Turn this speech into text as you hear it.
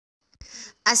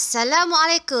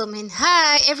Assalamualaikum and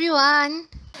hi everyone.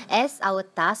 As our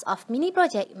task of mini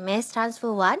project Mass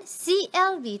Transfer 1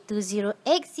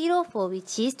 CLV20804,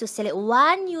 which is to select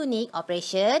one unique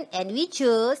operation, and we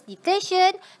choose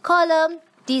distillation column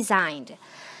design.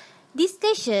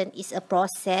 Distillation is a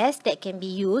process that can be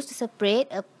used to separate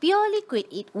a pure liquid.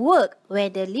 It works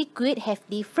when the liquid have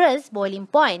different boiling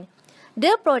point.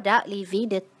 The product leaving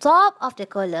the top of the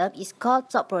column is called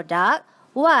top product,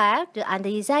 while the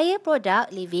undesired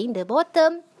product leaving the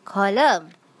bottom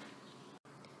column.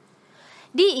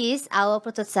 This is our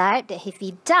prototype that has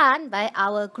been done by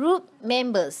our group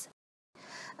members.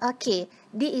 Okay,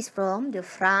 this is from the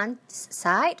front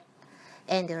side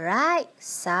and the right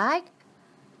side,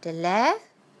 the left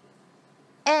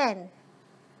and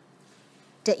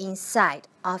the inside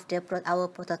of our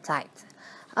prototype.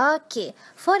 Okay,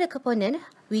 for the component,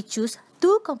 we choose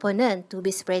two components to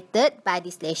be separated by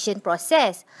distillation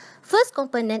process. First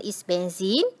component is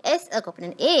benzene as a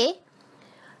component A.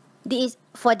 This is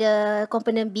for the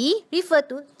component B, refer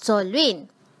to toluene.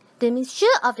 The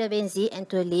mixture of the benzene and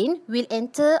toluene will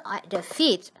enter at the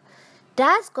feed.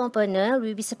 Thus, component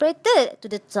will be separated to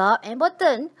the top and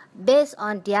bottom based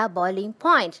on their boiling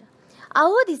point.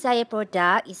 Our desired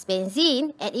product is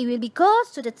benzene and it will be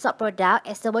goes to the top product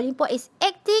as the boiling point is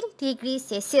 18 degrees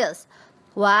Celsius.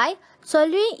 Why?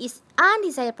 Toluene is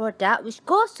undesired product which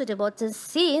goes to the bottom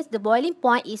since the boiling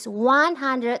point is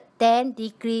 110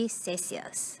 degrees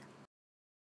Celsius.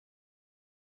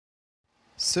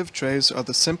 Sieve trays are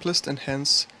the simplest and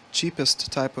hence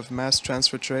cheapest type of mass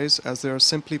transfer trays as they are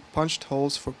simply punched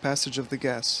holes for passage of the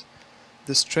gas.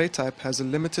 This tray type has a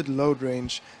limited load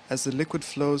range as the liquid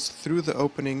flows through the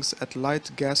openings at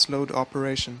light gas load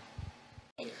operation.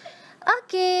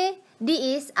 Okay, this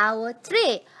is our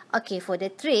tray. Okay, for the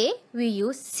tray, we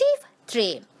use sieve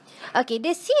tray. Okay,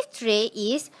 the sieve tray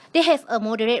they have a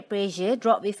moderate pressure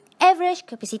drop with average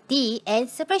capacity and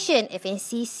separation.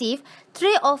 FNC sieve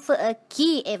tray offer a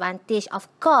key advantage of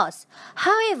cost.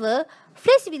 However,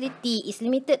 flexibility is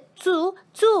limited to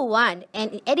 2:1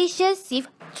 and in addition, sieve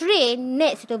tray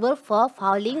not suitable for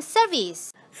fouling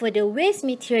service. For the waste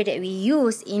material that we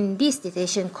use in this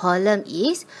distillation column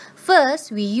is,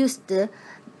 first we use the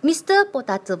Mr.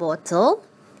 Potato bottle.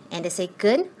 And the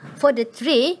second, for the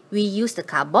tray, we use the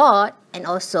cardboard. And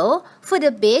also, for the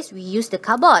base, we use the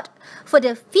cardboard. For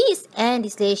the feeds and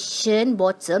distillation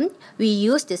bottom, we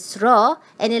use the straw.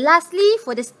 And then lastly,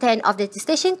 for the stand of the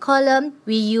distillation column,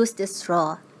 we use the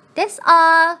straw. That's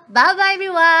all. Bye-bye,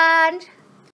 everyone.